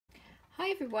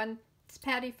Everyone, it's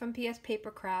Patty from PS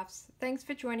Paper Crafts. Thanks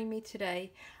for joining me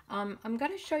today. I'm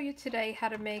going to show you today how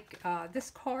to make this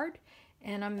card,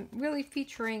 and I'm really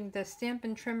featuring the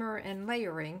Stampin' Trimmer and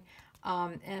layering,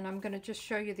 and I'm going to just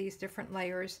show you these different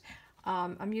layers.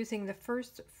 I'm using the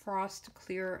first Frost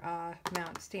Clear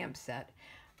Mount stamp set.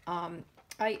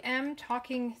 I am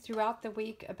talking throughout the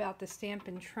week about the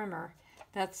Stampin' Trimmer.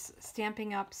 That's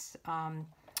Stampin' Up's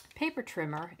paper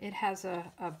trimmer. It has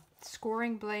a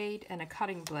scoring blade and a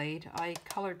cutting blade. I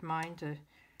colored mine to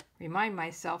remind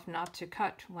myself not to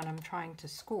cut when I'm trying to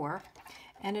score.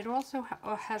 And it also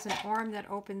has an arm that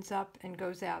opens up and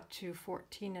goes out to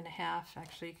 14.5.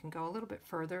 Actually, you can go a little bit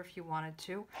further if you wanted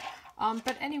to.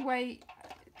 But anyway,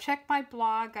 check my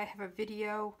blog. I have a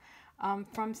video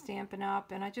from Stampin'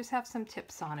 Up, and I just have some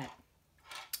tips on it.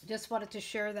 Just wanted to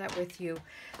share that with you.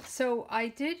 So I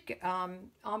did on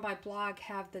my blog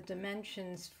have the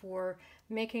dimensions for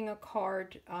making a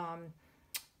card,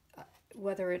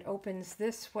 whether it opens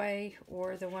this way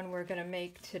or the one we're going to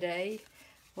make today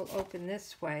will open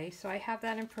this way. So I have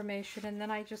that information, and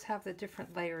then I just have the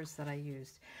different layers that I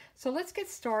used. So let's get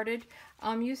started.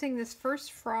 I'm using this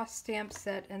first Frost stamp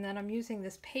set, and then I'm using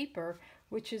this paper,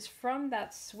 which is from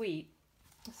that suite.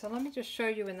 So let me just show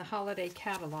you in the holiday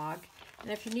catalog. And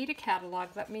if you need a catalog,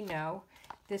 let me know.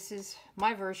 This is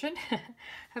my version.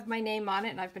 Have my name on it,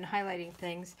 and I've been highlighting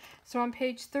things. So on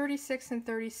page 36 and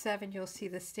 37, you'll see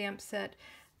the stamp set,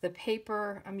 the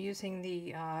paper. I'm using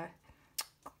the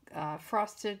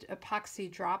frosted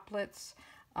epoxy droplets.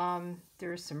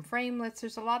 There's some framelits.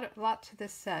 There's a lot to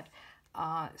this set.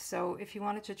 So if you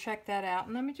wanted to check that out,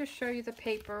 and let me just show you the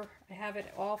paper. I have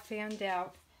it all fanned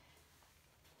out.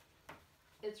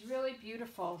 It's really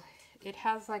beautiful. It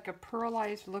has like a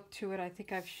pearlized look to it. I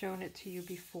think I've shown it to you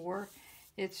before.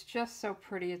 It's just so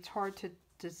pretty. It's hard to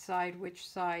decide which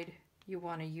side you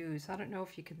want to use. I don't know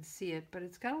if you can see it, but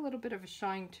it's got a little bit of a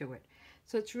shine to it.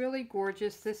 So it's really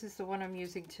gorgeous. This is the one I'm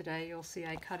using today. You'll see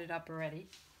I cut it up already.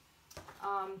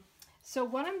 So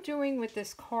what I'm doing with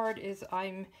this card is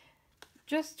I'm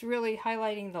just really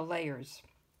highlighting the layers.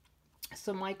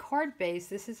 So my card base,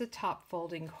 this is a top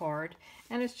folding card,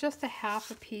 and it's just a half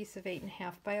a piece of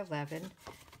 8.5 by 11.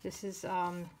 This is,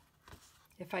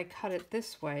 if I cut it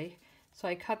this way, so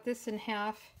I cut this in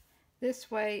half this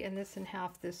way and this in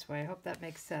half this way. I hope that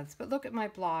makes sense. But look at my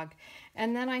blog.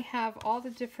 And then I have all the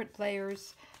different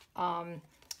layers.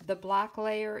 The black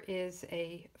layer is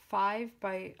a 5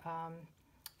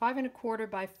 1/4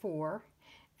 by 4.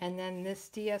 And then this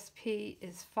DSP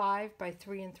is 5 by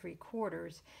 3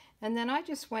 3/4. And then I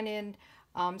just went in,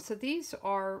 so these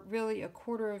are really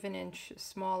 1/4 of an inch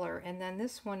smaller, and then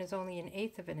this one is only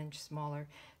 1/8 of an inch smaller.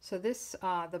 So this,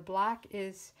 the black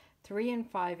is 3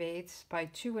 5/8 by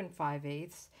 2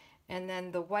 5/8, and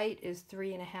then the white is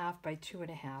 3 1/2 by 2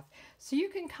 1/2. So you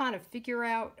can kind of figure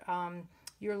out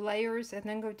your layers and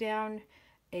then go down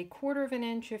 1/4 of an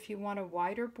inch if you want a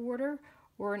wider border,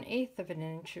 or 1/8 of an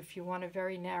inch if you want a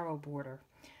very narrow border.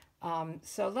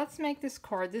 So let's make this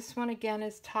card. This one again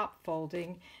is top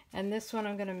folding, and this one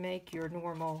I'm going to make your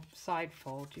normal side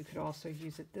fold. You could also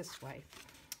use it this way.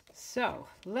 So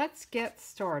let's get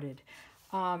started.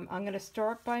 I'm going to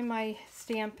start by my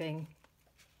stamping,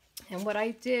 and what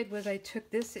I did was I took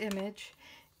this image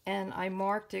and I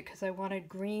marked it because I wanted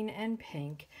green and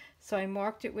pink. So I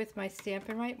marked it with my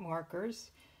Stampin' Right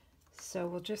markers. So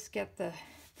we'll just get the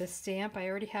stamp. I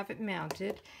already have it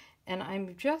mounted, and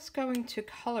I'm just going to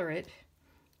color it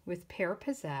with Pear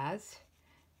Pizzazz.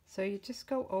 So you just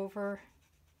go over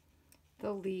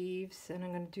the leaves, and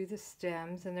I'm going to do the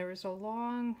stems, and there is a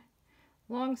long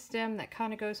stem that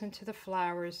kind of goes into the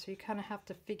flowers, so you kind of have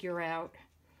to figure out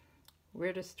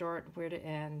where to start, where to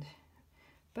end.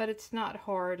 But it's not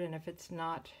hard, and if it's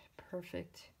not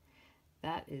perfect,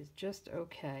 that is just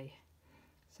okay.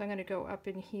 So I'm going to go up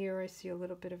in here. I see a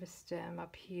little bit of a stem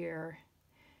up here,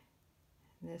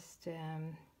 this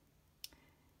stem,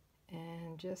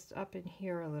 and just up in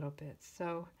here a little bit.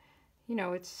 So, you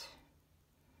know, it's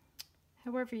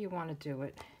however you want to do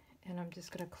it. And I'm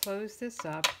just going to close this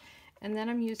up, and then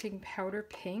I'm using powder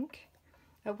pink.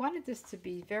 I wanted this to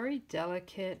be very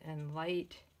delicate and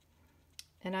light,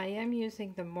 and I am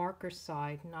using the marker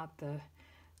side, not the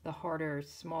harder,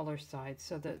 smaller side.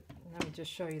 So that, let me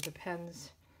just show you the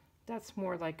pens. That's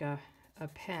more like a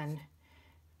pen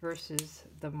versus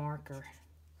the marker.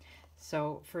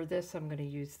 So for this, I'm going to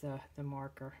use the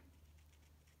marker.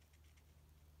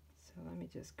 So let me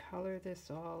just color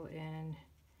this all in.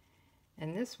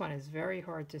 And this one is very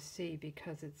hard to see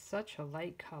because it's such a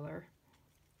light color.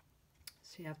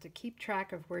 So you have to keep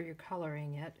track of where you're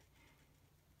coloring it.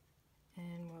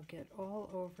 And we'll get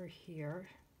all over here.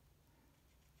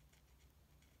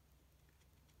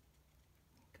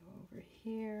 over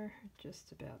here,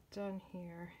 just about done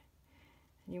here.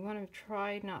 And you want to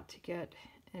try not to get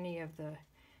any of the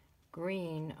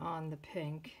green on the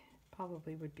pink.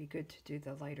 Probably would be good to do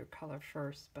the lighter color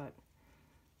first, but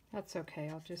that's okay.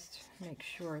 I'll just make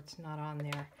sure it's not on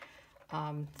there.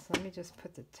 So let me just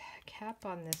put the cap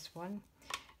on this one.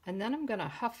 And then I'm going to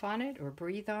huff on it or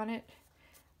breathe on it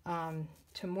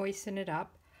to moisten it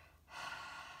up.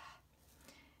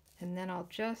 And then I'll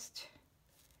just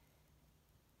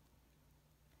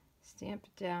stamp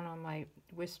it down on my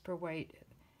Whisper White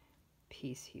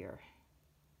piece here.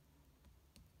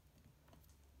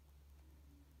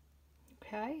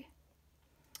 Okay.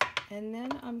 And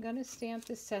then I'm going to stamp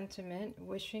the sentiment,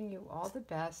 wishing you all the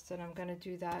best, and I'm going to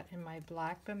do that in my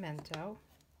black memento.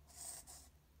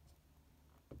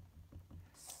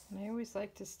 And I always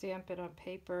like to stamp it on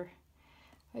paper.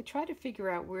 I try to figure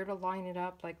out where to line it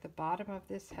up, like the bottom of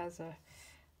this has a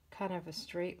kind of a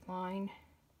straight line.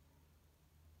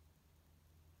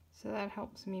 So that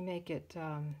helps me make it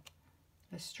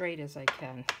as straight as I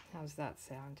can. How's that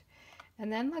sound?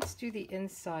 And then let's do the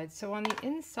inside. So on the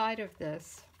inside of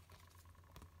this,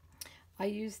 I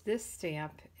used this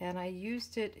stamp, and I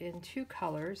used it in 2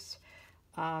 colors.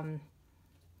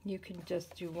 You can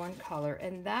just do 1 color,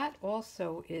 and that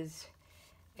also is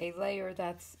a layer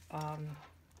that's 5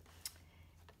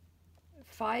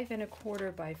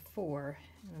 1/4 by 4.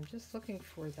 And I'm just looking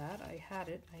for that. I had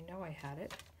it. I know I had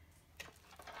it.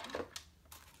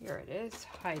 Here it is,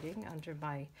 hiding under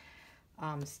my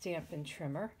Stampin'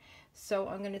 Trimmer. So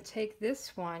I'm going to take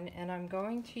this one, and I'm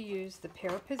going to use the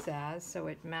Pear Pizzazz so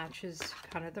it matches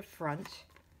kind of the front.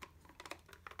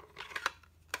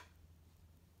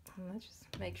 And let's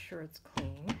just make sure it's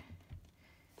clean.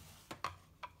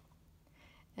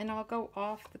 And I'll go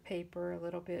off the paper a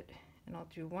little bit, and I'll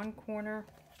do 1 corner,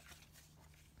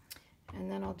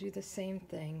 and then I'll do the same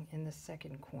thing in the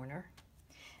second corner.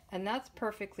 And that's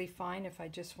perfectly fine if I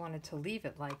just wanted to leave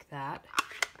it like that.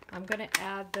 I'm going to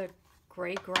add the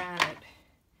gray granite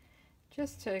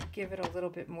just to give it a little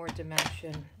bit more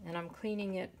dimension, and I'm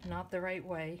cleaning it not the right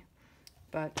way,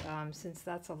 but since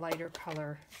that's a lighter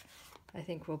color, I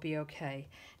think we'll be okay.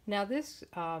 Now this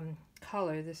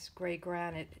color, this gray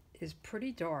granite, is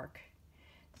pretty dark,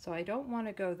 so I don't want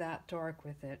to go that dark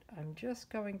with it. I'm just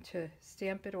going to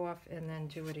stamp it off and then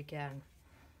do it again.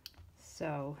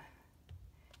 So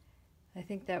I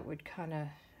think that would kind of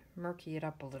murky it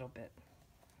up a little bit.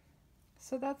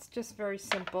 So that's just very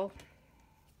simple.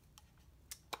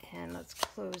 And let's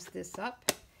close this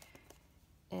up.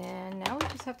 And now we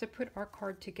just have to put our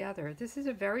card together. This is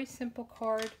a very simple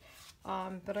card,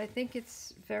 but I think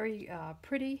it's very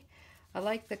pretty. I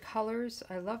like the colors.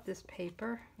 I love this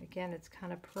paper. Again, it's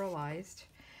kind of pearlized.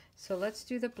 So let's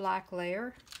do the black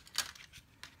layer.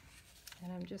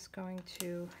 And I'm just going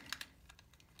to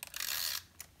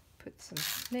put some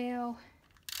snail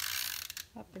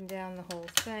up and down the whole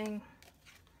thing.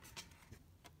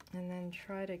 And then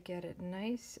try to get it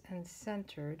nice and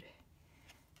centered.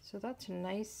 So that's a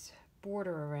nice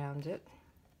border around it.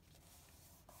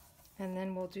 And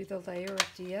then we'll do the layer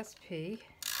of DSP.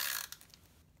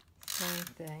 Same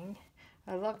thing.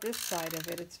 I love this side of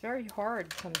it. It's very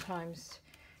hard sometimes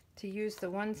to use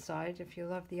the one side if you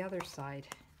love the other side.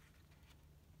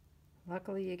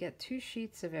 Luckily you get 2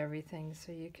 sheets of everything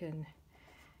so you can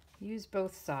use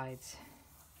both sides.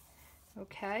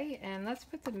 Okay, and let's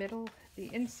put the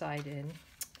inside in.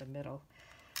 The middle.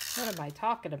 What am I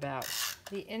talking about?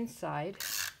 The inside.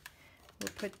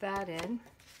 We'll put that in.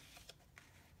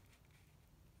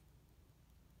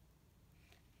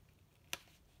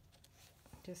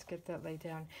 Just get that laid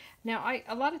down. Now,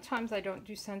 a lot of times I don't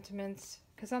do sentiments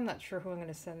because I'm not sure who I'm going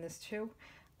to send this to.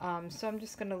 So I'm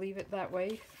just going to leave it that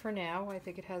way for now. I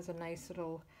think it has a nice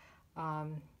little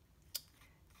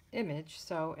image.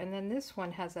 So, and then this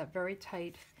one has that very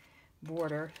tight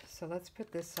border. So let's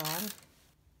put this on.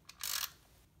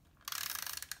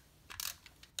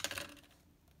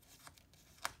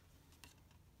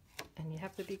 And you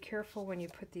have to be careful when you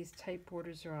put these tight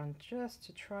borders on, just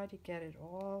to try to get it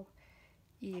all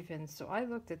even. So I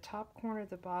looked the top corner,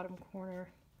 the bottom corner,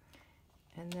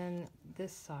 and then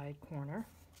this side corner.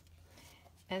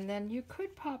 And then you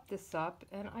could pop this up,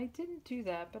 and I didn't do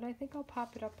that, but I think I'll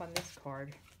pop it up on this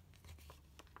card.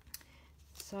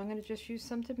 So I'm going to just use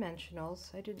some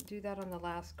dimensionals. I didn't do that on the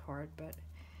last card, but it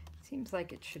seems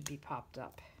like it should be popped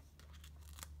up.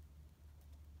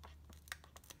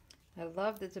 I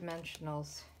love the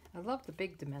dimensionals. I love the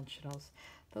big dimensionals.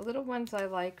 The little ones I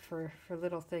like for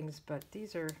little things, but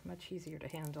these are much easier to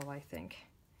handle, I think.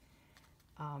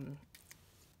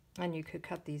 And you could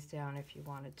cut these down if you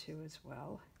wanted to as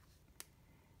well.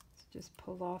 So Just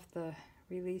pull off the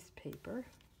release paper.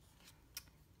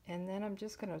 And then I'm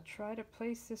just going to try to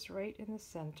place this right in the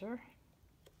center.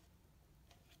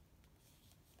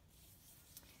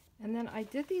 And then I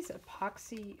did these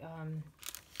epoxy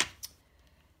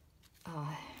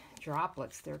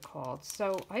droplets, they're called.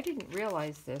 So I didn't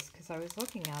realize this because I was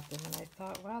looking at them and I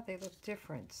thought, wow, they look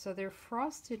different. So they're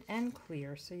frosted and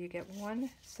clear. So you get one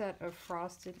set of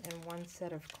frosted and one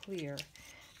set of clear.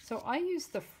 So I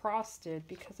used the frosted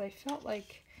because I felt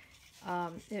like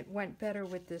it went better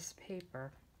with this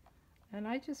paper. And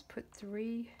I just put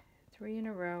three in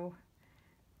a row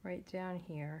right down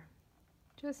here,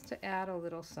 just to add a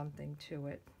little something to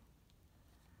it.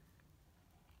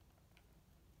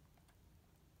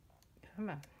 Come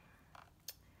on.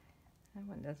 That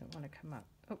one doesn't want to come up.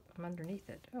 Oh, I'm underneath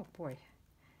it. Oh boy.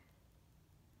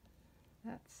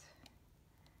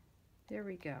 There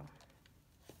we go.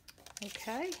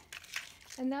 Okay.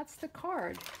 And that's the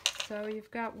card. So you've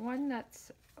got one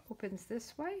that's opens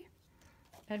this way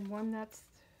and one that's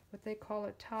what they call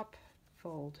a top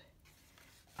fold.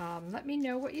 Let me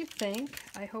know what you think.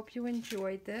 I hope you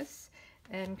enjoyed this,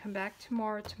 and come back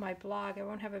tomorrow to my blog. I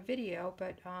won't have a video,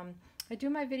 but I do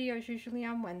my videos usually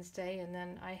on Wednesday, and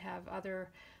then I have other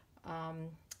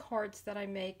cards that I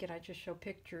make, and I just show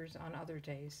pictures on other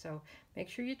days. So make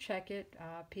sure you check it,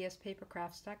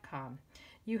 pspapercrafts.com.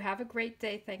 You have a great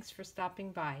day. Thanks for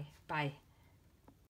stopping by. Bye.